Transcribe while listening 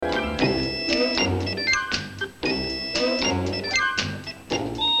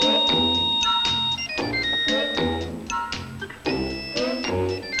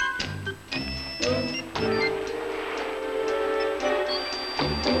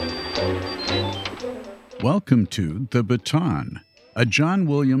Welcome to The Baton, a John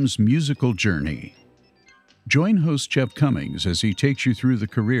Williams musical journey. Join host Jeff Commings as he takes you through the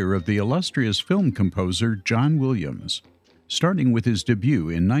career of the illustrious film composer John Williams, starting with his debut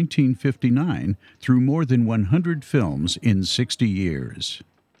in 1959 through more than 100 films in 60 years.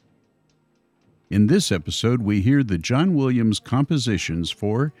 In this episode, we hear the John Williams compositions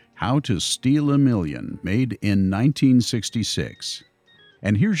for How to Steal a Million, made in 1966.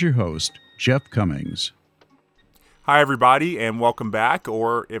 And here's your host, Jeff Commings. Hi, everybody, and welcome back,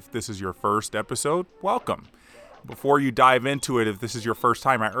 or if this is your first episode, welcome. Before you dive into it, if this is your first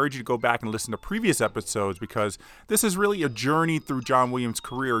time, I urge you to go back and listen to previous episodes because this is really a journey through John Williams'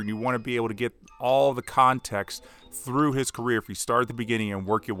 career, and you want to be able to get all the context through his career if you start at the beginning and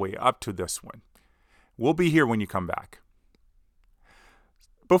work your way up to this one. We'll be here when you come back.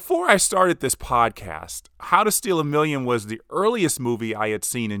 Before I started this podcast, How to Steal a Million was the earliest movie I had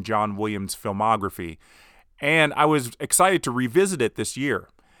seen in John Williams' filmography, and I was excited to revisit it this year.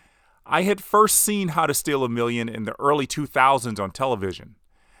 I had first seen How to Steal a Million in the early 2000s on television.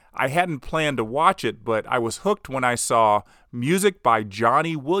 I hadn't planned to watch it, but I was hooked when I saw music by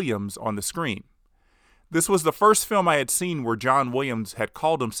Johnny Williams on the screen. This was the first film I had seen where John Williams had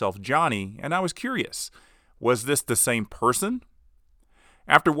called himself Johnny, and I was curious. Was this the same person?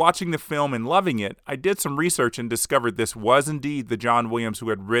 After watching the film and loving it, I did some research and discovered this was indeed the John Williams who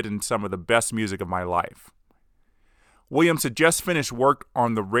had written some of the best music of my life. Williams had just finished work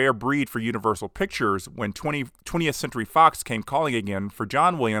on The Rare Breed for Universal Pictures when 20th Century Fox came calling again for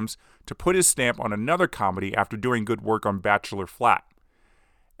John Williams to put his stamp on another comedy after doing good work on Bachelor Flat.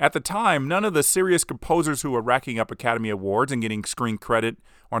 At the time, none of the serious composers who were racking up Academy Awards and getting screen credit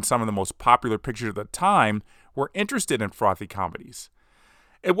on some of the most popular pictures of the time were interested in frothy comedies.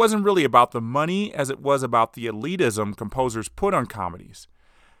 It wasn't really about the money as it was about the elitism composers put on comedies.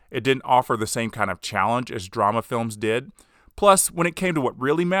 It didn't offer the same kind of challenge as drama films did. Plus, when it came to what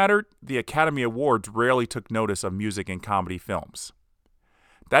really mattered, the Academy Awards rarely took notice of music in comedy films.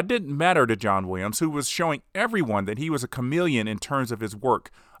 That didn't matter to John Williams, who was showing everyone that he was a chameleon in terms of his work,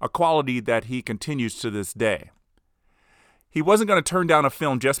 a quality that he continues to this day. He wasn't going to turn down a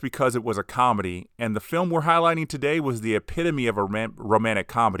film just because it was a comedy, and the film we're highlighting today was the epitome of a romantic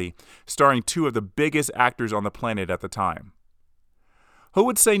comedy, starring two of the biggest actors on the planet at the time. Who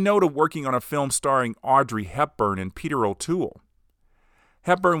would say no to working on a film starring Audrey Hepburn and Peter O'Toole?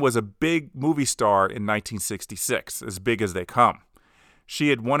 Hepburn was a big movie star in 1966, as big as they come. She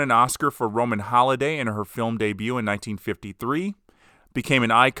had won an Oscar for Roman Holiday in her film debut in 1953, became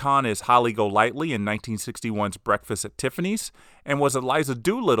an icon as Holly Golightly in 1961's Breakfast at Tiffany's, and was Eliza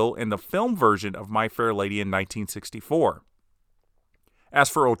Doolittle in the film version of My Fair Lady in 1964. As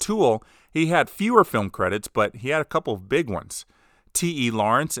for O'Toole, he had fewer film credits, but he had a couple of big ones. T.E.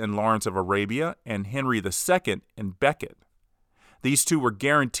 Lawrence in Lawrence of Arabia, and Henry II in Beckett. These two were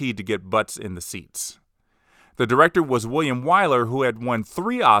guaranteed to get butts in the seats. The director was William Wyler, who had won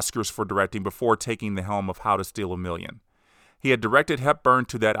 3 Oscars for directing before taking the helm of How to Steal a Million. He had directed Hepburn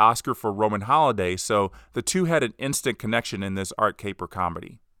to that Oscar for Roman Holiday, so the two had an instant connection in this art caper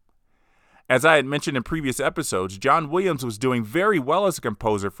comedy. As I had mentioned in previous episodes, John Williams was doing very well as a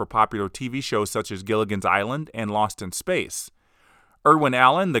composer for popular TV shows such as Gilligan's Island and Lost in Space. Irwin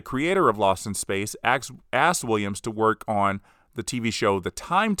Allen, the creator of Lost in Space, asked Williams to work on the TV show The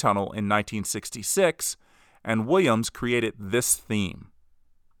Time Tunnel in 1966, and Williams created this theme.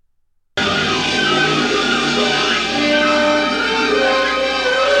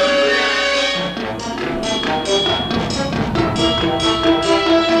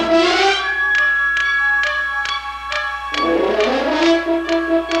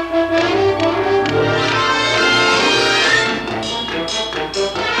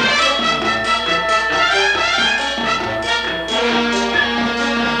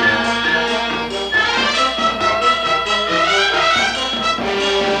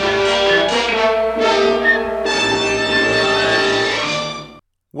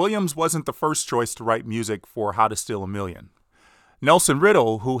 Williams wasn't the first choice to write music for How to Steal a Million. Nelson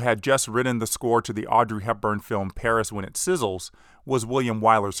Riddle, who had just written the score to the Audrey Hepburn film Paris When It Sizzles, was William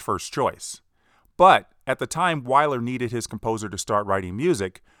Wyler's first choice. But at the time Wyler needed his composer to start writing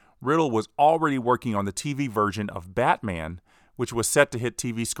music, Riddle was already working on the TV version of Batman, which was set to hit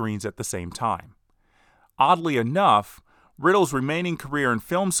TV screens at the same time. Oddly enough, Riddle's remaining career in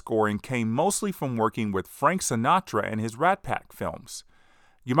film scoring came mostly from working with Frank Sinatra and his Rat Pack films.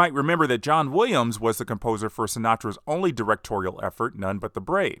 You might remember that John Williams was the composer for Sinatra's only directorial effort, None But the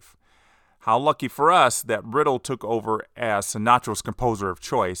Brave. How lucky for us that Riddle took over as Sinatra's composer of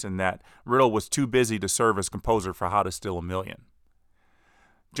choice and that Riddle was too busy to serve as composer for How to Steal a Million.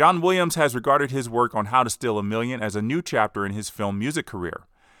 John Williams has regarded his work on How to Steal a Million as a new chapter in his film music career.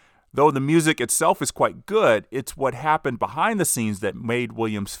 Though the music itself is quite good, it's what happened behind the scenes that made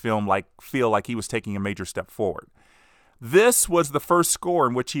Williams' film feel like he was taking a major step forward. This was the first score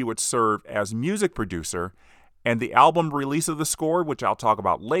in which he would serve as music producer, and the album release of the score, which I'll talk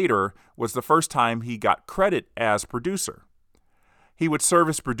about later, was the first time he got credit as producer. He would serve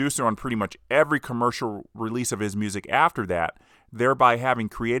as producer on pretty much every commercial release of his music after that, thereby having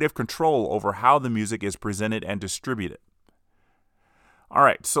creative control over how the music is presented and distributed. All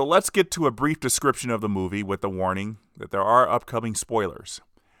right, so let's get to a brief description of the movie with the warning that there are upcoming spoilers.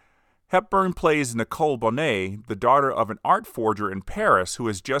 Hepburn plays Nicole Bonnet, the daughter of an art forger in Paris who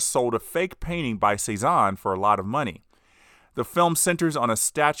has just sold a fake painting by Cézanne for a lot of money. The film centers on a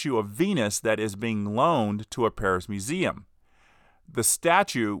statue of Venus that is being loaned to a Paris museum. The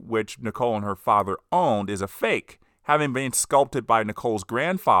statue, which Nicole and her father owned, is a fake, having been sculpted by Nicole's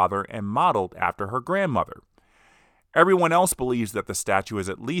grandfather and modeled after her grandmother. Everyone else believes that the statue is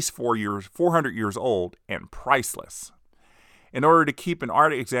at least 400 years old and priceless. In order to keep an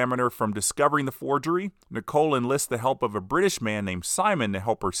art examiner from discovering the forgery, Nicole enlists the help of a British man named Simon to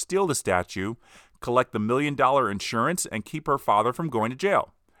help her steal the statue, collect the $1 million insurance, and keep her father from going to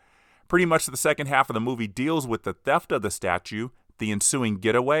jail. Pretty much the second half of the movie deals with the theft of the statue, the ensuing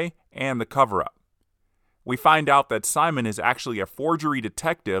getaway, and the cover-up. We find out that Simon is actually a forgery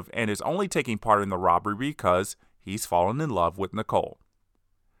detective and is only taking part in the robbery because he's fallen in love with Nicole.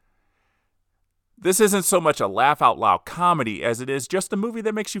 This isn't so much a laugh-out-loud comedy as it is just a movie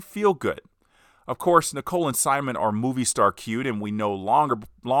that makes you feel good. Of course, Nicole and Simon are movie star cute, and we know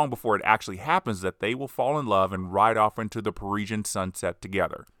long before it actually happens that they will fall in love and ride off into the Parisian sunset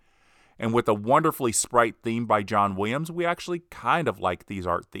together. And with a wonderfully sprite theme by John Williams, we actually kind of like these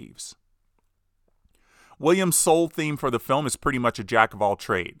art thieves. Williams' sole theme for the film is pretty much a jack of all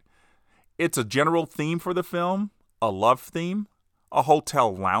trade. It's a general theme for the film, a love theme, a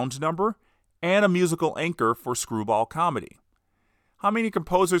hotel lounge number, and a musical anchor for screwball comedy. How many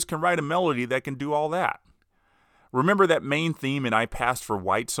composers can write a melody that can do all that? Remember that main theme in I Passed for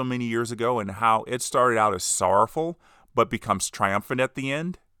White so many years ago and how it started out as sorrowful but becomes triumphant at the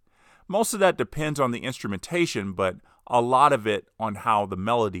end? Most of that depends on the instrumentation, but a lot of it on how the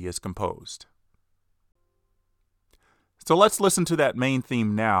melody is composed. So let's listen to that main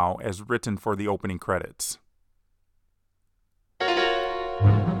theme now as written for the opening credits.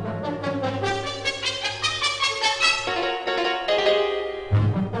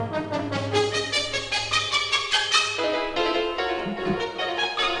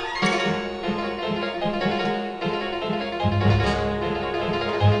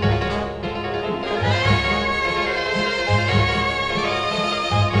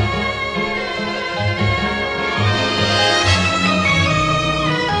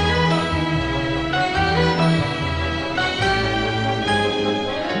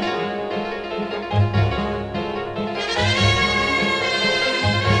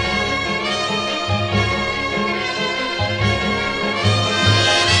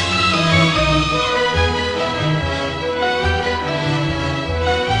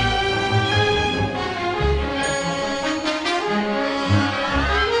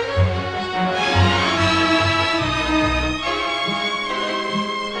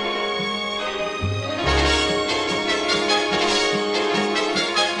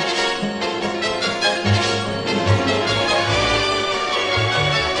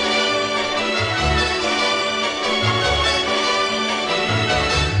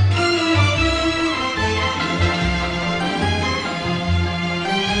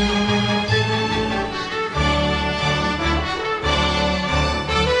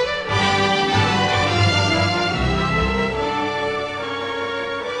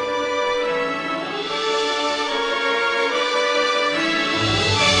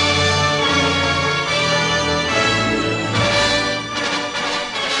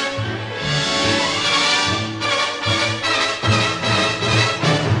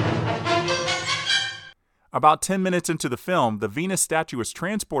 About 10 minutes into the film, the Venus statue is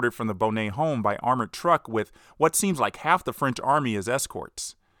transported from the Bonnet home by armored truck with what seems like half the French army as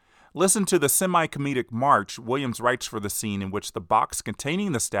escorts. Listen to the semi-comedic march Williams writes for the scene in which the box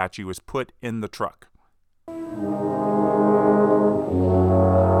containing the statue is put in the truck.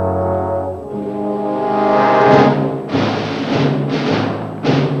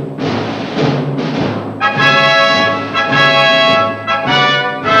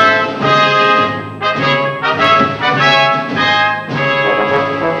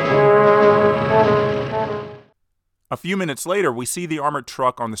 A few minutes later, we see the armored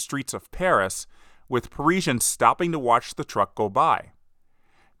truck on the streets of Paris, with Parisians stopping to watch the truck go by.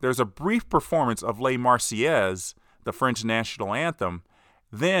 There's a brief performance of Les Marseillaise, the French national anthem.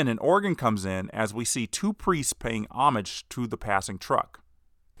 Then an organ comes in as we see two priests paying homage to the passing truck.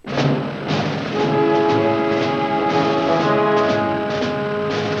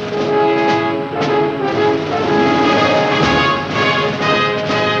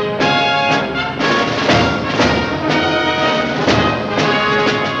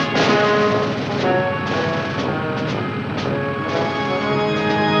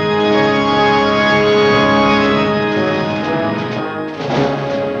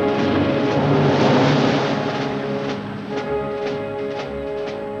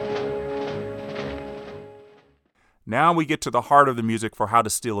 Now we get to the heart of the music for How to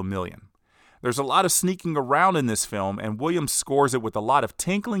Steal a Million. There's a lot of sneaking around in this film, and Williams scores it with a lot of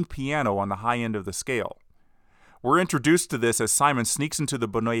tinkling piano on the high end of the scale. We're introduced to this as Simon sneaks into the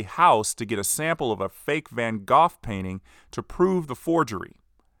Bonnet house to get a sample of a fake Van Gogh painting to prove the forgery.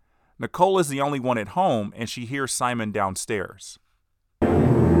 Nicole is the only one at home, and she hears Simon downstairs.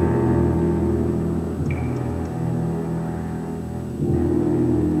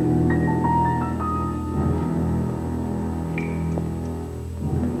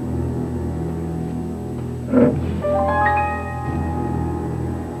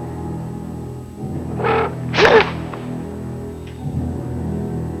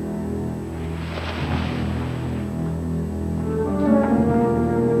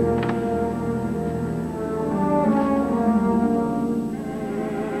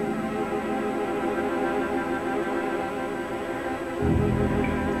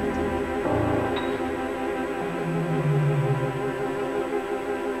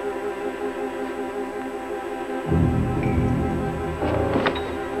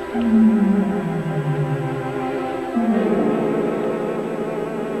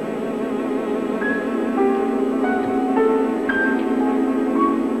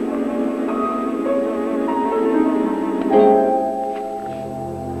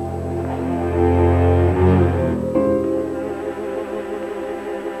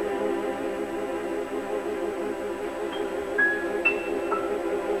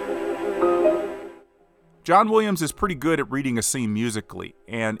 John Williams is pretty good at reading a scene musically,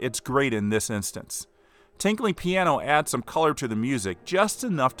 and it's great in this instance. Tinkling piano adds some color to the music, just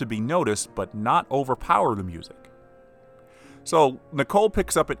enough to be noticed, but not overpower the music. So Nicole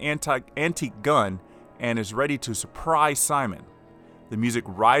picks up an antique gun and is ready to surprise Simon. The music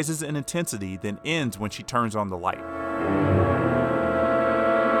rises in intensity, then ends when she turns on the light.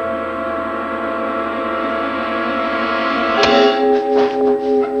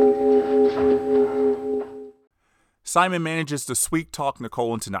 Simon manages to sweet-talk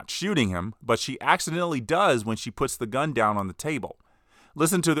Nicole into not shooting him, but she accidentally does when she puts the gun down on the table.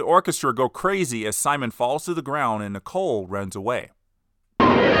 Listen to the orchestra go crazy as Simon falls to the ground and Nicole runs away.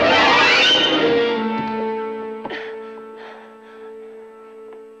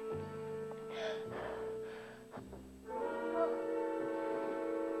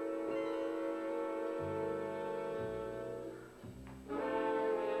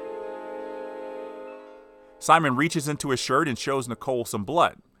 Simon reaches into his shirt and shows Nicole some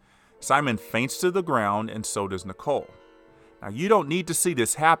blood. Simon faints to the ground, and so does Nicole. Now, you don't need to see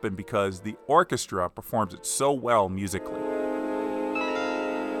this happen because the orchestra performs it so well musically.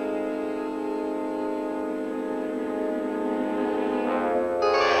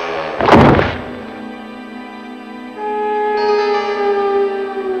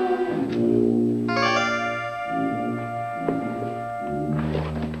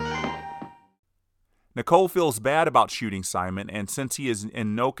 Nicole feels bad about shooting Simon, and since he is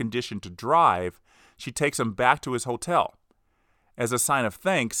in no condition to drive, she takes him back to his hotel. As a sign of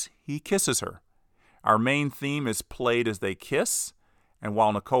thanks, he kisses her. Our main theme is played as they kiss, and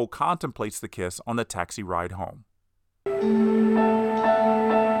while Nicole contemplates the kiss on the taxi ride home.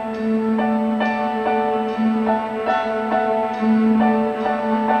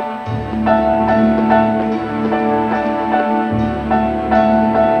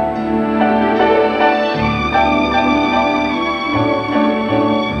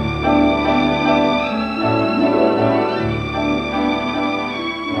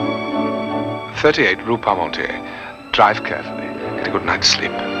 "38 Rue Parmentier. Drive carefully. Get a good night's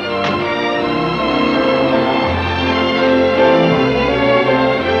sleep."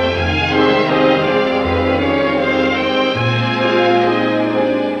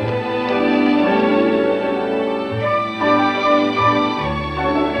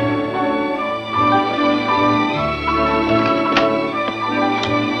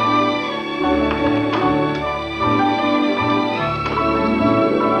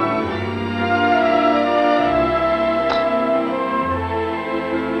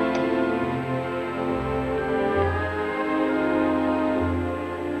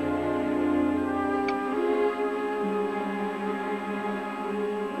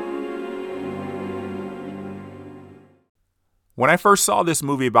 When I first saw this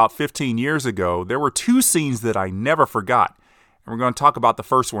movie about 15 years ago, there were two scenes that I never forgot, and we're going to talk about the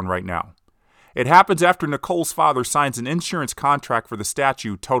first one right now. It happens after Nicole's father signs an insurance contract for the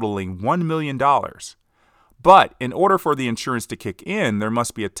statue totaling $1 million. But in order for the insurance to kick in, there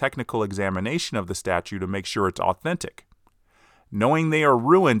must be a technical examination of the statue to make sure it's authentic. Knowing they are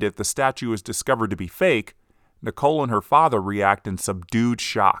ruined if the statue is discovered to be fake, Nicole and her father react in subdued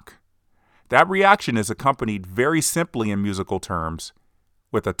shock. That reaction is accompanied very simply in musical terms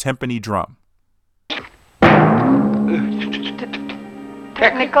with a timpani drum.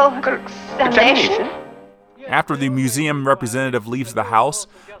 Technical examination? After the museum representative leaves the house,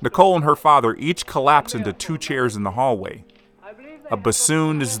 Nicole and her father each collapse into two chairs in the hallway. A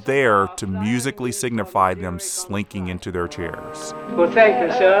bassoon is there to musically signify them slinking into their chairs. Well, thank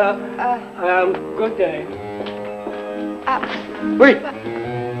you, sir. Good day. Wait.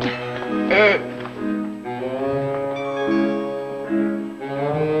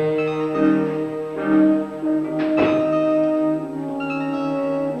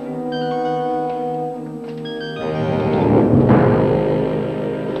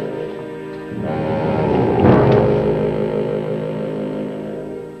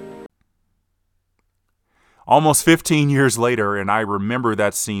 Almost 15 years later, and I remember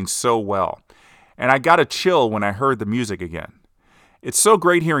that scene so well. And I got a chill when I heard the music again. It's so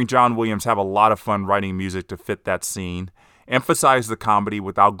great hearing John Williams have a lot of fun writing music to fit that scene, emphasize the comedy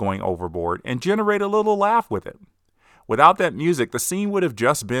without going overboard, and generate a little laugh with it. Without that music, the scene would have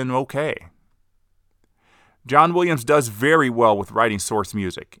just been okay. John Williams does very well with writing source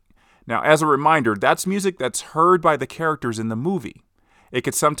music. Now, as a reminder, that's music that's heard by the characters in the movie. It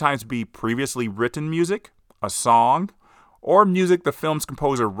could sometimes be previously written music, a song, or music the film's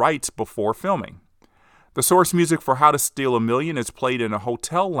composer writes before filming. The source music for How to Steal $1 Million is played in a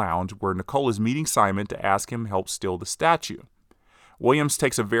hotel lounge where Nicole is meeting Simon to ask him help steal the statue. Williams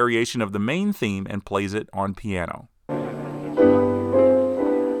takes a variation of the main theme and plays it on piano.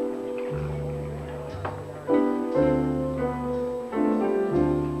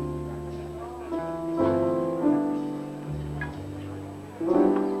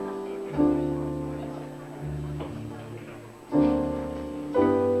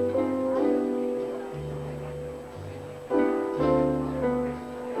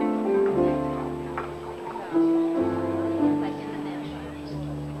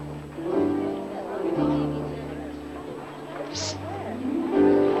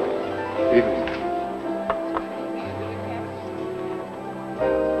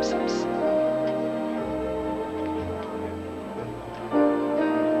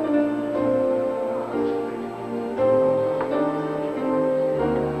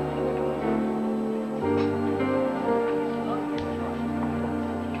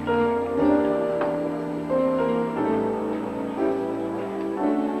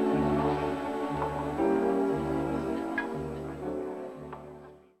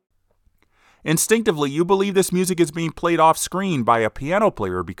 Instinctively, you believe this music is being played off screen by a piano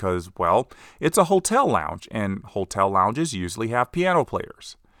player because, well, it's a hotel lounge, and hotel lounges usually have piano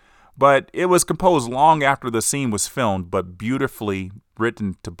players. But it was composed long after the scene was filmed, but beautifully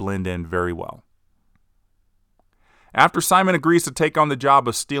written to blend in very well. After Simon agrees to take on the job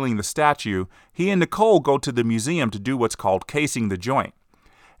of stealing the statue, he and Nicole go to the museum to do what's called casing the joint.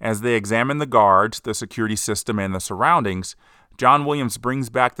 As they examine the guards, the security system, and the surroundings, John Williams brings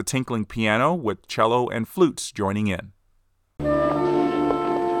back the tinkling piano with cello and flutes joining in.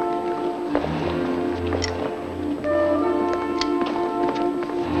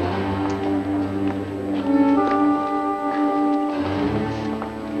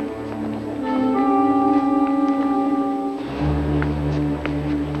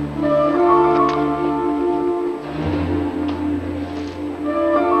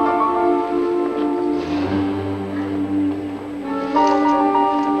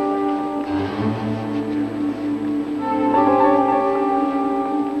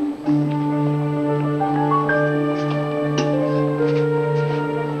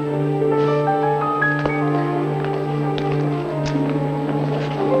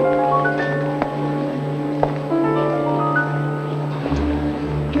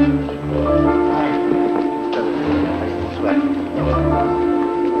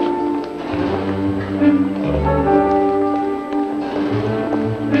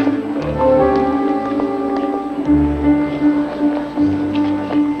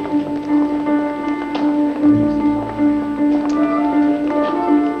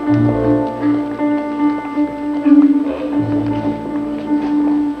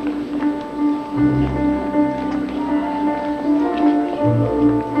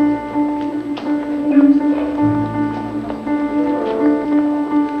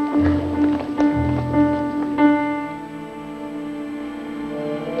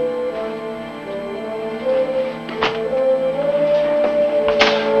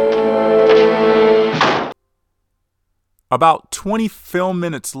 About 20 film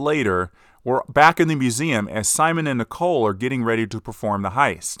minutes later, we're back in the museum as Simon and Nicole are getting ready to perform the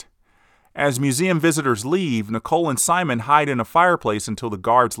heist. As museum visitors leave, Nicole and Simon hide in a fireplace until the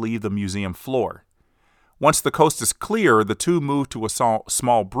guards leave the museum floor. Once the coast is clear, the two move to a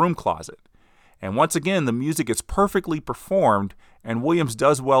small broom closet. And once again, the music is perfectly performed, and Williams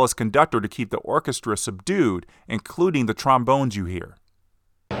does well as conductor to keep the orchestra subdued, including the trombones you hear.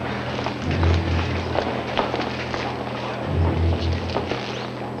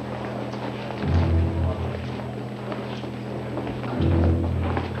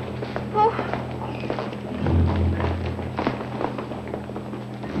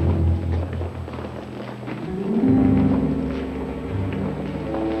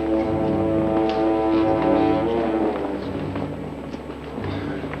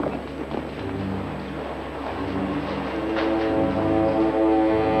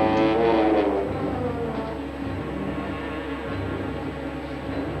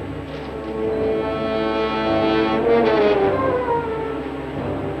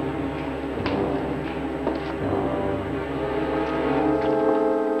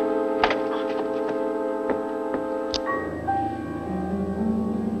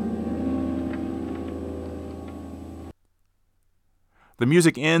 The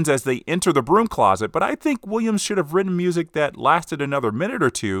music ends as they enter the broom closet, but I think Williams should have written music that lasted another minute or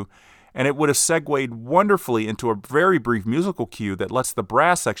two, and it would have segued wonderfully into a very brief musical cue that lets the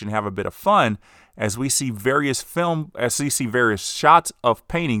brass section have a bit of fun as we see various shots of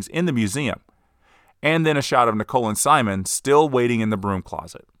paintings in the museum, and then a shot of Nicole and Simon still waiting in the broom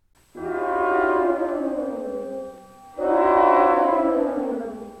closet.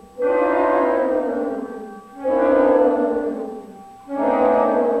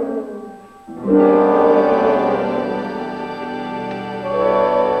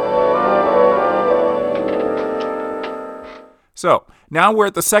 So, now we're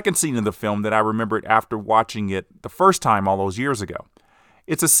at the second scene of the film that I remembered after watching it the first time all those years ago.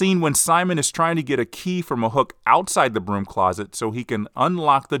 It's a scene when Simon is trying to get a key from a hook outside the broom closet so he can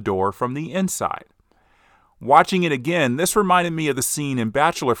unlock the door from the inside. Watching it again, this reminded me of the scene in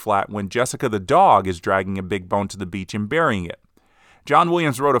Bachelor Flat when Jessica the dog is dragging a big bone to the beach and burying it. John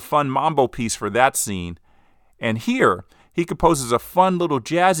Williams wrote a fun mambo piece for that scene, and here he composes a fun little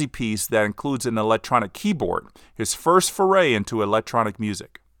jazzy piece that includes an electronic keyboard, his first foray into electronic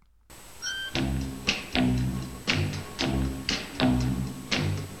music.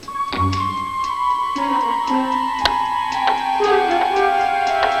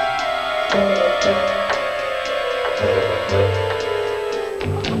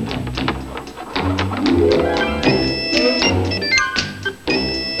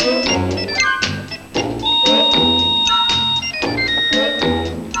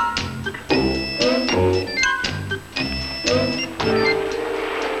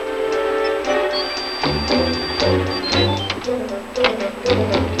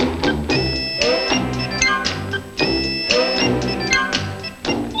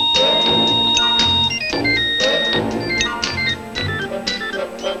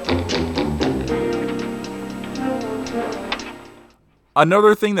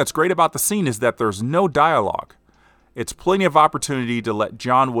 Another thing that's great about the scene is that there's no dialogue. It's plenty of opportunity to let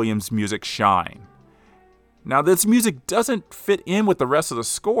John Williams' music shine. Now, this music doesn't fit in with the rest of the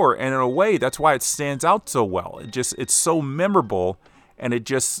score, and in a way, that's why it stands out so well. It's so memorable, and it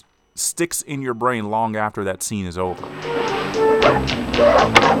just sticks in your brain long after that scene is over.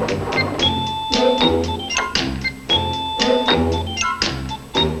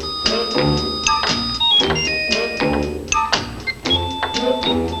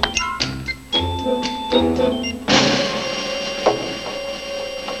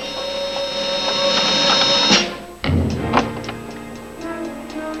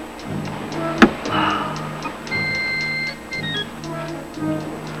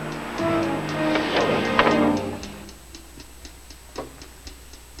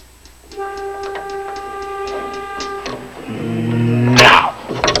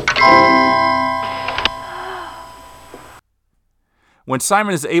 When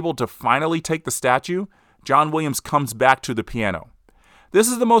Simon is able to finally take the statue, John Williams comes back to the piano. This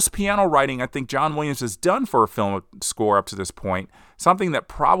is the most piano writing I think John Williams has done for a film score up to this point, something that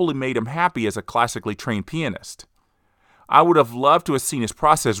probably made him happy as a classically trained pianist. I would have loved to have seen his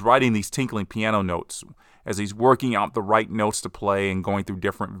process writing these tinkling piano notes as he's working out the right notes to play and going through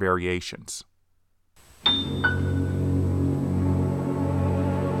different variations.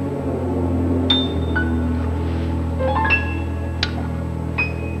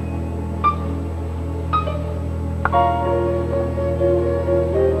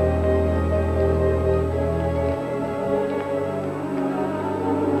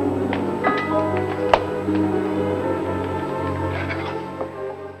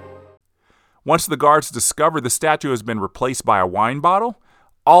 Once the guards discover the statue has been replaced by a wine bottle,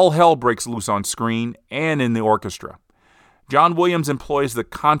 all hell breaks loose on screen and in the orchestra. John Williams employs the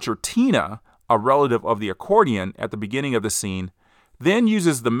concertina, a relative of the accordion, at the beginning of the scene, then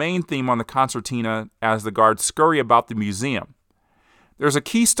uses the main theme on the concertina as the guards scurry about the museum. There's a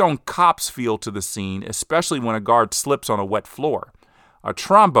Keystone Cops feel to the scene, especially when a guard slips on a wet floor. A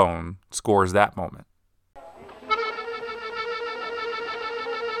trombone scores that moment.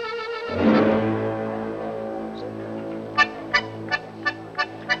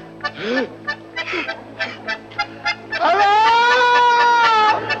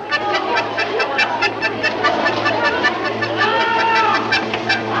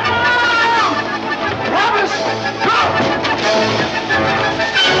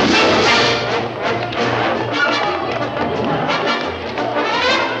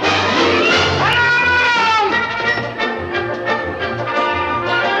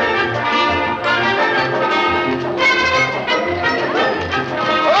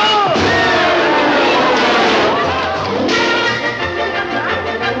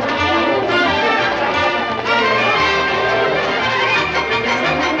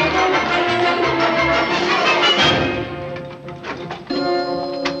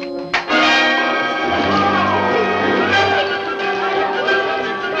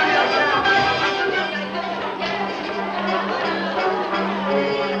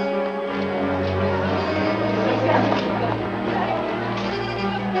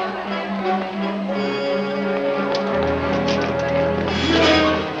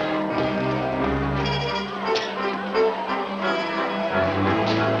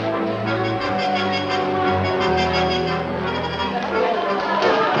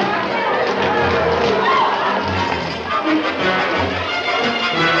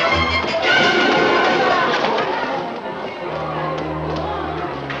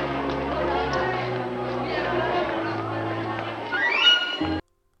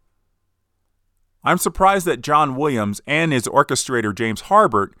 I'm surprised that John Williams and his orchestrator James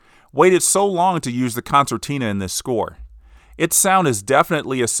Harbert waited so long to use the concertina in this score. Its sound is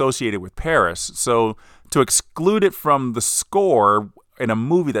definitely associated with Paris, so to exclude it from the score in a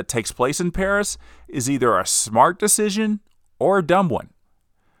movie that takes place in Paris is either a smart decision or a dumb one.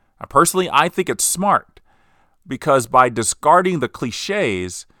 Personally, I think it's smart, because by discarding the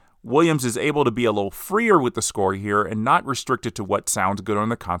cliches, Williams is able to be a little freer with the score here and not restricted to what sounds good on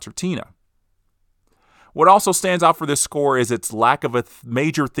the concertina. What also stands out for this score is its lack of a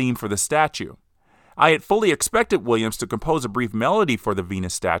major theme for the statue. I had fully expected Williams to compose a brief melody for the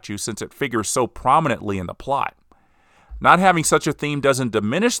Venus statue since it figures so prominently in the plot. Not having such a theme doesn't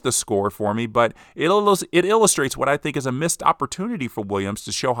diminish the score for me, but it illustrates what I think is a missed opportunity for Williams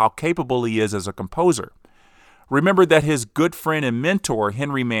to show how capable he is as a composer. Remember that his good friend and mentor,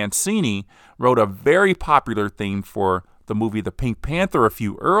 Henry Mancini, wrote a very popular theme for the movie The Pink Panther a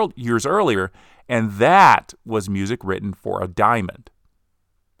few years earlier, and that was music written for a diamond.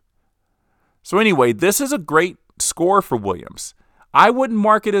 So anyway, this is a great score for Williams. I wouldn't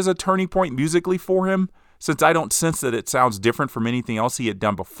mark it as a turning point musically for him, since I don't sense that it sounds different from anything else he had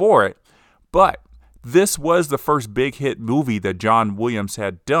done before it, but this was the first big hit movie that John Williams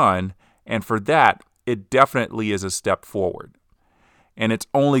had done, and for that, it definitely is a step forward. And it's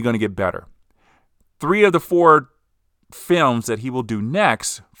only going to get better. 3 of the 4 films that he will do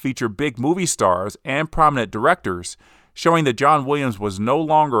next feature big movie stars and prominent directors, showing that John Williams was no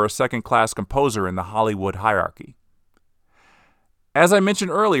longer a second-class composer in the Hollywood hierarchy. As I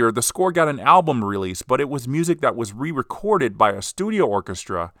mentioned earlier, the score got an album release, but it was music that was re-recorded by a studio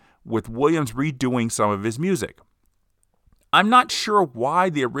orchestra, with Williams redoing some of his music. I'm not sure why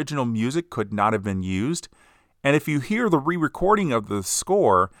the original music could not have been used, and if you hear the re-recording of the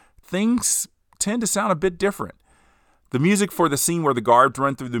score, things tend to sound a bit different. The music for the scene where the guards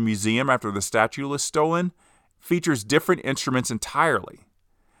run through the museum after the statue is stolen features different instruments entirely.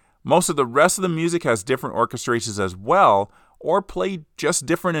 Most of the rest of the music has different orchestrations as well, or played just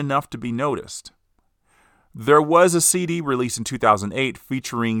different enough to be noticed. There was a CD released in 2008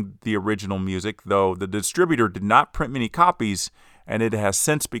 featuring the original music, though the distributor did not print many copies, and it has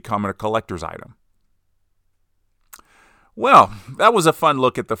since become a collector's item. Well, that was a fun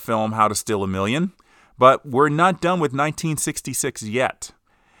look at the film How to Steal a Million. But we're not done with 1966 yet.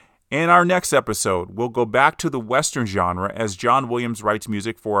 In our next episode, we'll go back to the Western genre as John Williams writes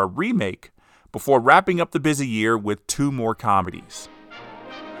music for a remake before wrapping up the busy year with 2 more comedies.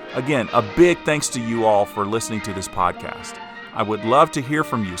 Again, a big thanks to you all for listening to this podcast. I would love to hear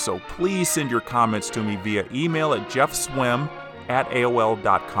from you, so please send your comments to me via email at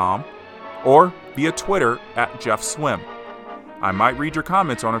jeffswim@aol.com or via Twitter @jeffswim. I might read your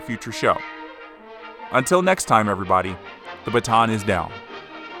comments on a future show. Until next time, everybody, the baton is down.